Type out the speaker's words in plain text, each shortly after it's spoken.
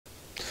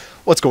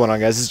What's going on,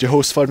 guys? This is your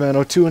host,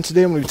 FudMan02, and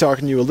today I'm going to be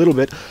talking to you a little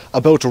bit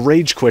about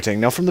rage quitting.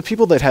 Now, from the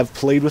people that have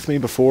played with me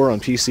before on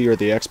PC or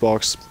the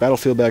Xbox,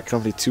 Battlefield Bad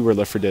Company 2 or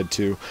Left 4 Dead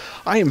 2,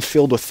 I am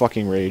filled with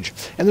fucking rage.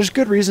 And there's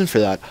good reason for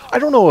that. I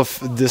don't know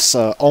if this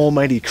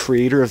almighty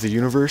creator of the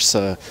universe,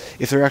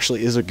 if there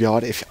actually is a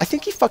god, I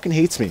think he fucking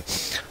hates me.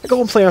 I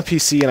go and play on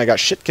PC and I got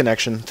shit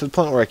connection to the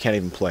point where I can't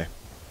even play.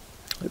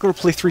 I go to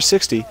play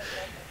 360,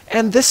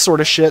 and this sort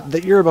of shit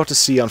that you're about to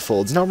see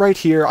unfolds. Now right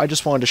here, I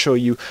just wanted to show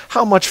you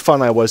how much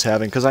fun I was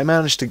having, because I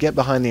managed to get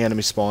behind the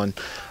enemy spawn.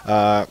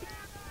 Our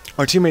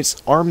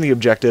teammates armed the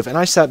objective, and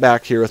I sat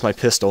back here with my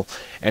pistol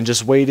and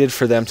just waited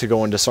for them to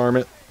go and disarm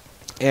it.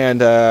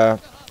 And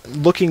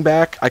looking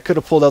back, I could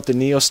have pulled out the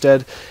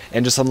Neosted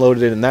and just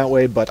unloaded it in that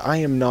way, but I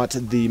am not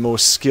the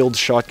most skilled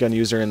shotgun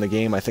user in the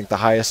game. I think the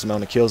highest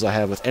amount of kills I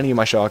have with any of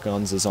my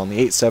shotguns is on the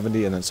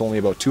 870, and it's only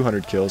about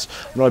 200 kills.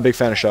 I'm not a big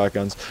fan of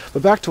shotguns.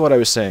 But back to what I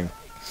was saying.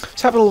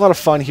 Just having a lot of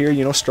fun here,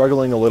 you know,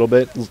 struggling a little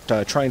bit,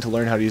 trying to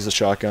learn how to use the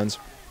shotguns,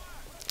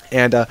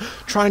 and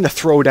trying to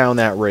throw down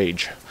that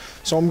rage.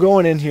 So I'm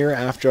going in here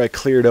after I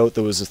cleared out,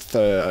 there was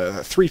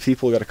 3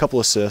 people, got a couple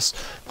assists,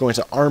 I'm going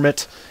to arm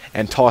it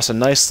and toss a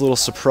nice little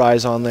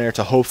surprise on there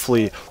to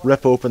hopefully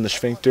rip open the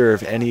sphincter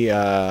of any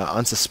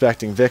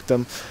unsuspecting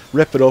victim.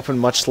 Rip it open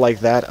much like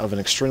that of an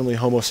extremely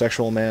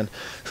homosexual man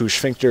whose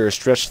sphincter is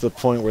stretched to the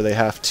point where they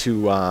have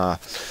to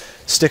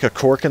stick a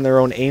cork in their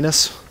own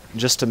anus,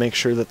 just to make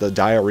sure that the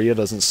diarrhea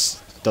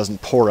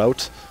doesn't pour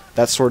out.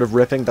 That sort of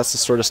ripping, that's the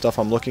sort of stuff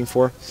I'm looking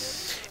for.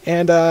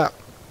 And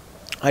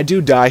I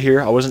do die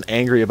here. I wasn't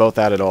angry about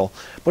that at all.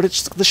 But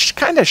it's the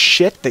kind of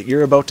shit that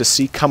you're about to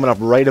see coming up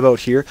right about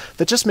here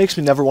that just makes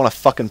me never want to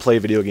fucking play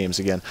video games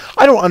again.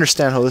 I don't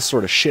understand how this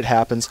sort of shit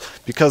happens,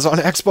 because on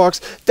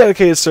Xbox,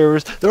 dedicated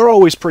servers, they're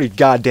always pretty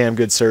goddamn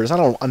good servers. I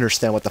don't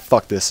understand what the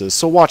fuck this is.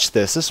 So watch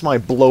this. This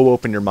might blow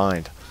open your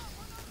mind.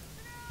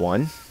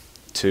 1,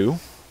 2,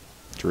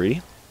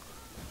 3...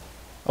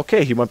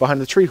 Okay, he went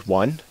behind the tree.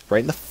 1,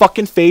 right in the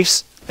fucking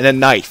face, and a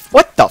knife.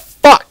 What the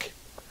fuck?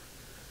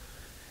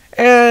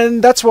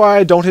 And that's why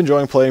I don't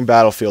enjoy playing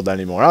Battlefield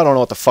anymore. I don't know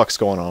what the fuck's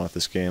going on with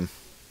this game.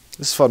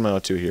 This is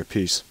FudMan02 here.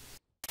 Peace.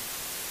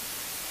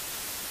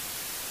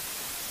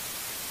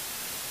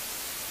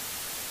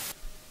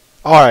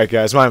 Alright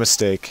guys, my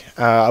mistake.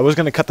 I was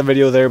going to cut the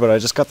video there, but I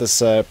just got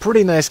this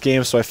pretty nice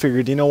game, so I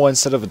figured, you know what,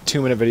 instead of a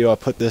 2-minute video, I'll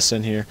put this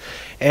in here.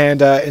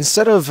 And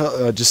instead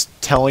of just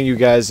telling you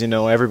guys, you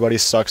know, everybody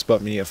sucks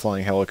but me at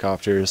flying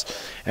helicopters,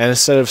 and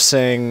instead of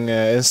saying,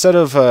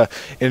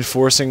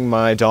 enforcing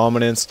my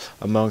dominance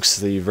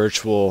amongst the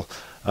virtual,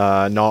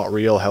 not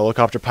real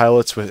helicopter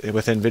pilots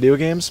within video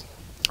games,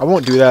 I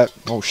won't do that.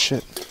 Oh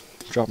shit,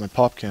 dropped my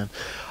pop can.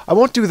 I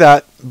won't do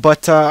that,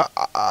 but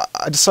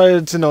I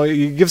decided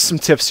to give some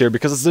tips here,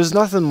 because there's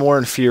nothing more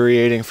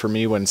infuriating for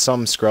me when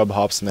some scrub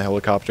hops in the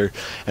helicopter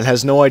and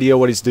has no idea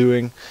what he's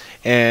doing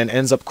and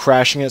ends up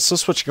crashing it. So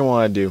that's what you're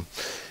going to want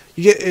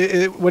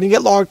to do. When you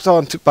get locked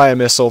on by a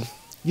missile,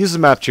 use the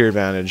map to your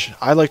advantage.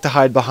 I like to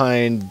hide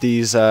behind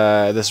these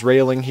this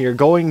railing here.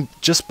 Going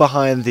just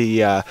behind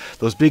the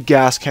those big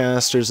gas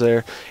canisters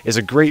there is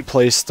a great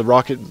place. The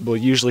rocket will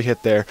usually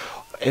hit there.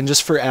 And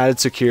just for added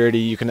security,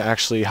 you can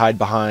actually hide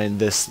behind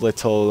this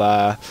little,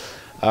 what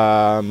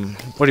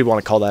do you want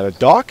to call that, a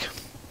dock?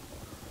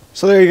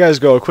 So there you guys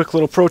go, a quick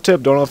little pro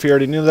tip. Don't know if you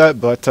already knew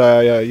that, but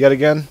yet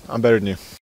again, I'm better than you.